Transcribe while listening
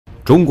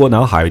中国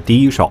南海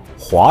第一哨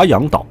华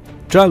阳岛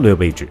战略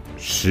位置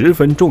十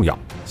分重要，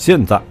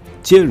现在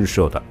建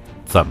设的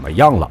怎么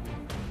样了？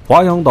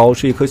华阳岛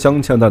是一颗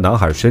镶嵌在南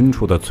海深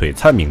处的璀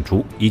璨明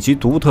珠，以其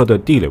独特的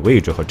地理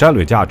位置和战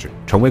略价值，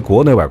成为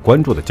国内外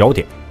关注的焦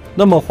点。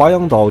那么，华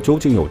阳岛究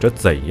竟有着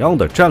怎样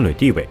的战略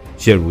地位？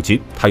现如今，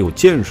它又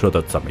建设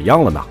的怎么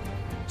样了呢？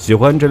喜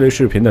欢这类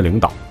视频的领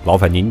导，劳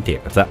烦您点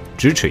个赞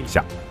支持一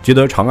下，记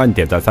得长按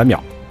点赞3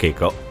秒，给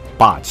个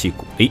霸气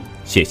鼓励，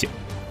谢谢。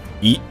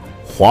1.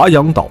 华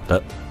阳岛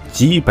的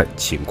基本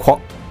情况。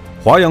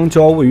华阳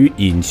礁位于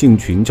隐性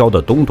群礁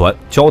的东端，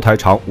礁台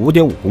长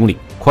5.5公里，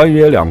宽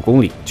约2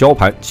公里，礁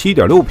盘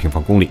7.6平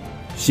方公里。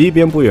西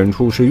边不远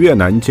处是越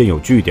南建有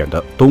据点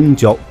的东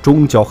礁、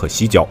中礁和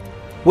西礁。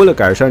为了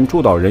改善驻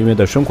岛人员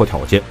的生活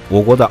条件，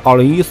我国在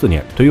2014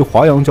年对于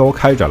华阳礁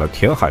开展了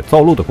填海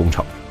造陆的工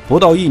程，不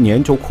到1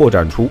年就扩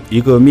展出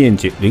一个面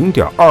积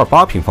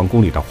0.28平方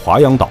公里的华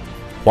阳岛。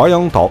华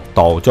阳岛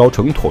岛礁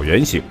呈椭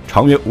圆形，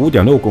长约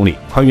5.6公里，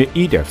宽约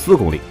1.4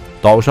公里。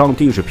岛上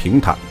地势平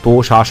坦，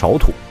多沙少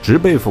土，植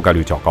被覆盖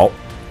率较高。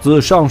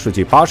自上世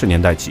纪80年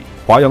代起，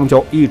华阳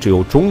礁一直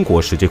由中国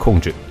实际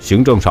控制，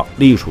行政上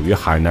隶属于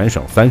海南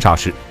省三沙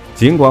市。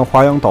尽管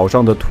华阳岛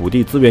上的土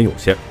地资源有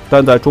限，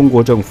但在中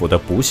国政府的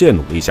不懈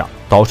努力下，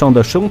岛上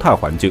的生态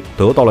环境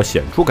得到了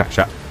显著改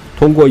善。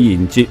通过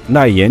引进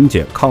耐盐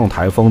碱、抗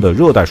台风的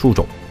热带树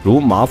种，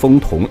如麻风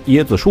桐、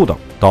椰子树等，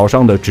岛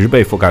上的植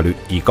被覆盖率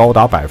已高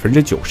达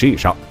90%以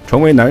上，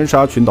成为南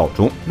沙群岛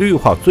中绿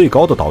化最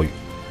高的岛屿。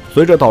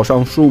随着岛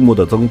上树木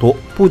的增多，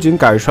不仅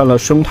改善了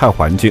生态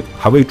环境，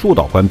还为驻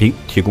岛官兵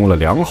提供了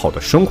良好的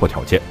生活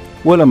条件。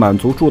为了满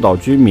足驻岛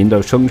居民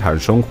的生产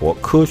生活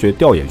科学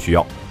调研需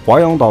要，华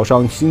阳岛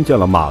上新建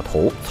了码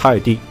头、菜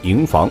地、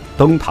营房、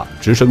灯塔、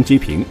直升机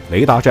坪、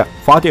雷达站、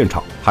发电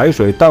厂、海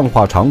水淡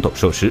化厂等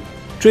设施。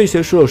这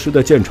些设施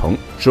的建成，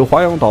使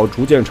华阳岛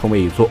逐渐成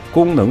为一座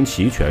功能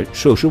齐全、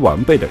设施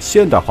完备的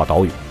现代化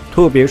岛屿。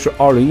特别是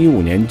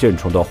2015年建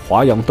成的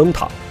华阳灯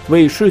塔，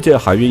为世界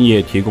海运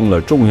业提供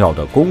了重要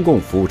的公共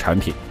服务产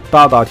品，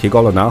大大提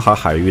高了南海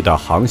海域的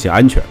航行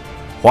安全。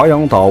华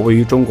阳岛位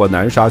于中国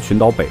南沙群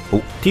岛北部，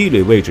地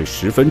理位置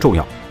十分重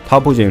要。它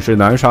不仅是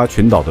南沙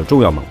群岛的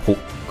重要门户，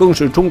更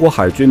是中国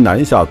海军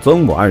南下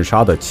曾母暗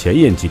沙的前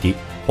沿基地。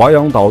华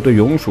阳岛对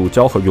永暑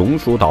礁和永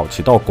暑岛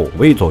起到拱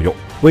卫作用，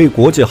为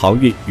国际航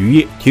运、渔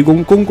业提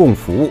供公共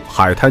服务、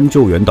海滩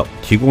救援等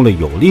提供了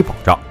有力保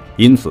障。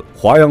因此，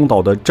华阳岛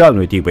的战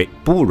略地位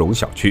不容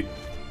小觑。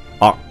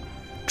2.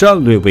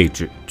 战略位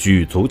置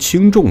举足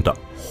轻重的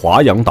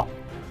华阳岛。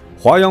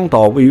华阳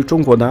岛位于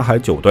中国南海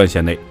9段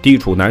线内，地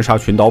处南沙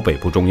群岛北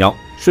部中央，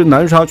是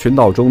南沙群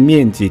岛中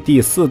面积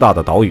第4大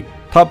的岛屿。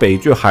它北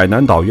距海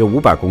南岛约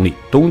500公里，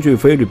东距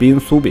菲律宾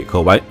苏比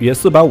克湾约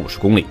450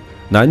公里，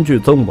南距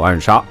曾母暗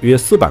沙约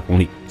400公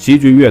里，西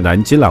距越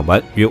南金兰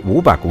湾约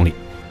500公里。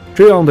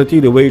这样的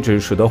地理位置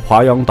使得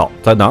华阳岛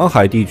在南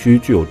海地区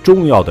具有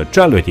重要的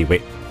战略地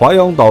位。华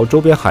阳岛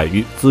周边海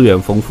域资源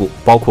丰富，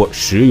包括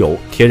石油、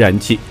天然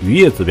气、渔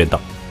业资源等，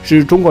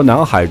是中国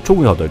南海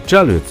重要的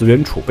战略资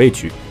源储备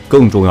区。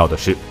更重要的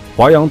是，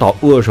华阳岛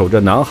扼守着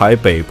南海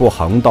北部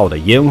航道的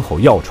咽喉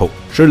要冲，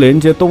是连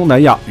接东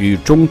南亚与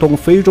中东、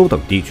非洲等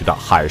地区的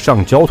海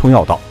上交通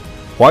要道。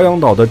华阳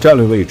岛的战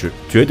略位置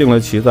决定了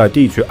其在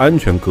地区安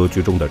全格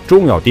局中的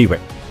重要地位。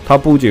它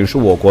不仅是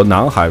我国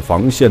南海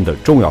防线的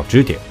重要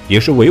支点，也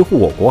是维护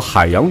我国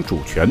海洋主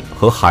权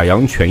和海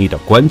洋权益的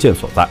关键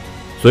所在。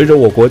随着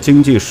我国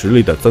经济实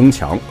力的增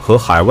强和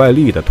海外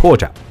利益的拓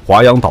展，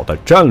华阳岛的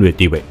战略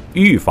地位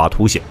愈发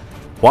凸显。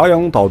华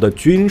阳岛的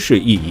军事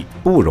意义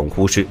不容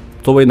忽视。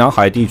作为南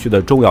海地区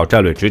的重要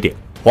战略支点，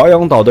华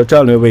阳岛的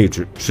战略位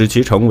置使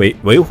其成为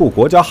维护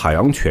国家海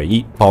洋权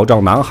益、保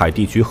障南海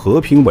地区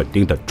和平稳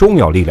定的重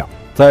要力量。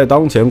在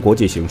当前国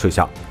际形势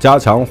下，加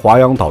强华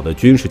阳岛的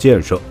军事建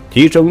设，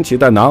提升其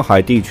在南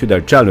海地区的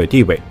战略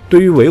地位，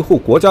对于维护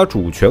国家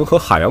主权和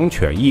海洋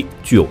权益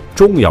具有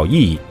重要意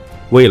义。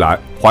未来，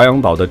华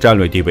阳岛的战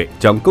略地位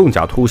将更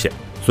加凸显。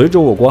随着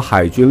我国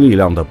海军力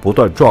量的不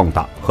断壮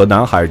大和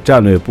南海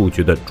战略布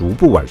局的逐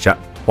步完善，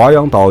华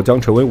阳岛将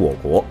成为我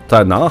国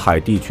在南海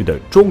地区的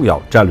重要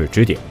战略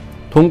支点。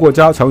通过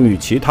加强与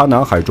其他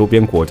南海周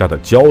边国家的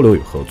交流与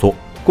合作，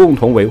共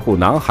同维护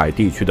南海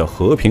地区的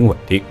和平稳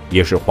定，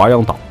也是华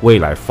阳岛未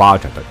来发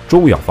展的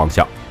重要方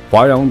向。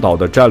华阳岛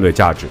的战略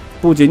价值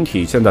不仅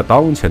体现在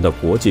当前的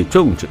国际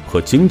政治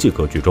和经济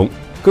格局中，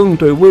更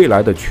对未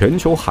来的全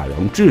球海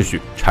洋秩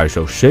序产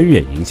生深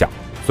远影响。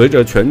随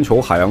着全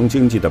球海洋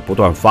经济的不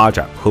断发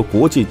展和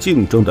国际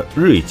竞争的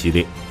日益激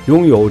烈，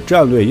拥有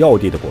战略要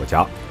地的国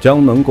家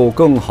将能够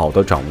更好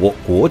地掌握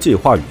国际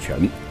话语权，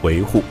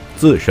维护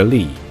自身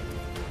利益。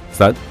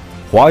3.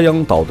 华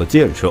阳岛的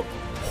建设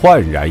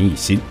焕然一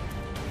新。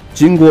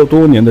经过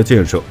多年的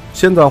建设，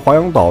现在华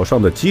阳岛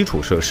上的基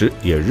础设施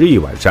也日益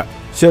完善。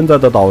现在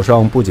的岛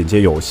上不仅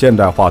建有现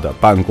代化的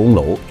办公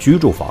楼、居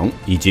住房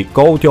以及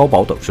高碉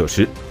堡等设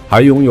施，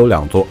还拥有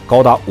2座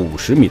高达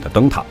50米的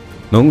灯塔，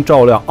能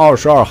照亮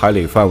22海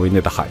里范围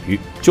内的海域。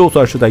就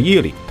算是在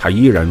夜里，它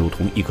依然如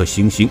同一颗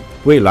星星，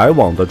为来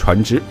往的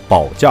船只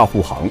保驾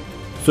护航。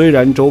虽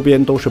然周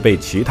边都是被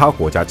其他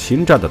国家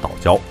侵占的岛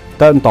礁，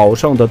但岛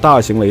上的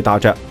大型雷达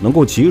站能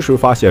够及时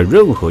发现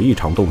任何异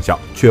常动向，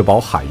确保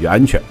海域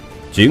安全。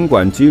尽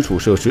管基础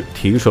设施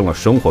提升了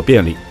生活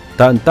便利，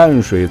但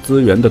淡水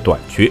资源的短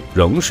缺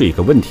仍是一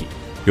个问题。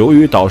由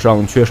于岛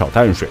上缺少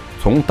淡水，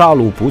从大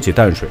陆补给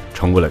淡水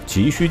成为了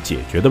急需解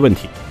决的问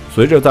题。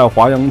随着在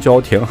华阳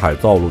礁填海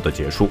造陆的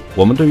结束，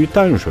我们对于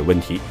淡水问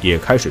题也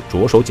开始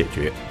着手解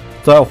决。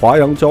在华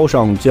阳礁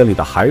上建立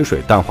的海水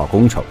淡化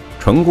工程，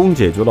成功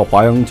解决了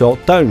华阳礁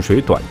淡水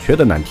短缺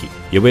的难题，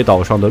也为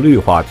岛上的绿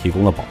化提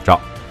供了保障。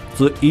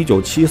自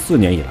1974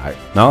年以来，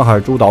南海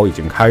诸岛已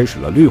经开始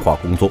了绿化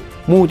工作，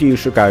目的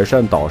是改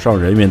善岛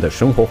上人员的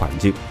生活环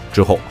境。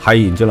之后还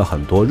引进了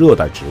很多热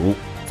带植物，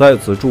在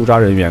此驻扎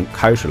人员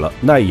开始了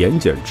耐盐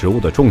碱植物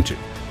的种植。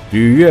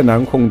与越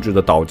南控制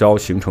的岛礁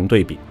形成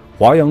对比，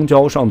华阳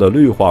礁上的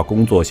绿化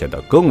工作显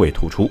得更为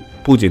突出，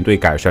不仅对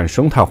改善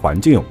生态环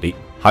境有利，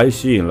还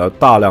吸引了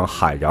大量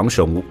海洋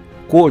生物。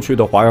过去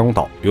的华阳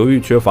岛由于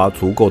缺乏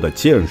足够的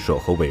建设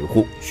和维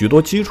护，许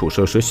多基础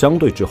设施相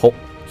对滞后。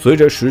随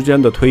着时间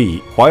的推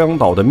移，华阳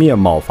岛的面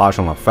貌发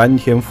生了翻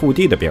天覆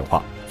地的变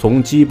化，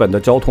从基本的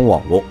交通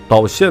网络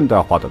到现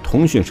代化的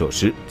通讯设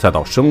施，再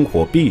到生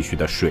活必需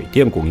的水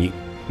电供应，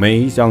每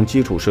一项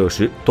基础设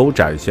施都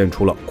展现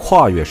出了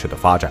跨越式的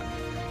发展。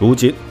如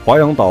今，华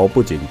阳岛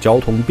不仅交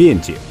通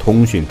便捷、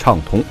通讯畅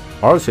通，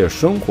而且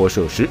生活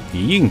设施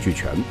一应俱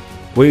全，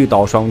为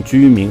岛上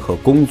居民和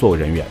工作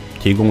人员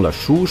提供了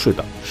舒适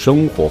的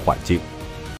生活环境。